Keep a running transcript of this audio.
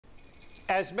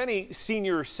As many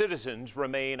senior citizens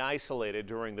remain isolated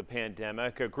during the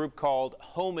pandemic, a group called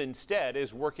Home Instead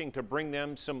is working to bring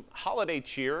them some holiday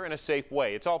cheer in a safe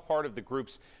way. It's all part of the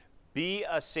group's Be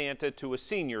a Santa to a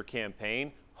Senior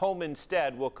campaign. Home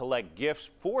Instead will collect gifts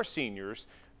for seniors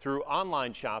through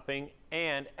online shopping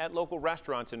and at local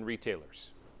restaurants and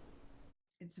retailers.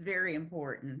 It's very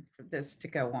important for this to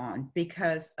go on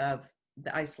because of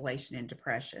the isolation and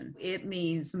depression. It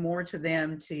means more to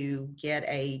them to get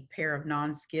a pair of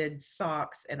non-skid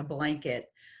socks and a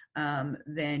blanket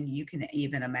than you can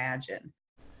even imagine.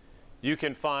 You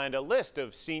can find a list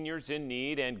of seniors in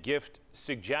need and gift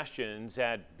suggestions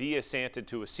at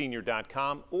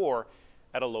beasantatoasenior.com or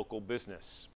at a local business.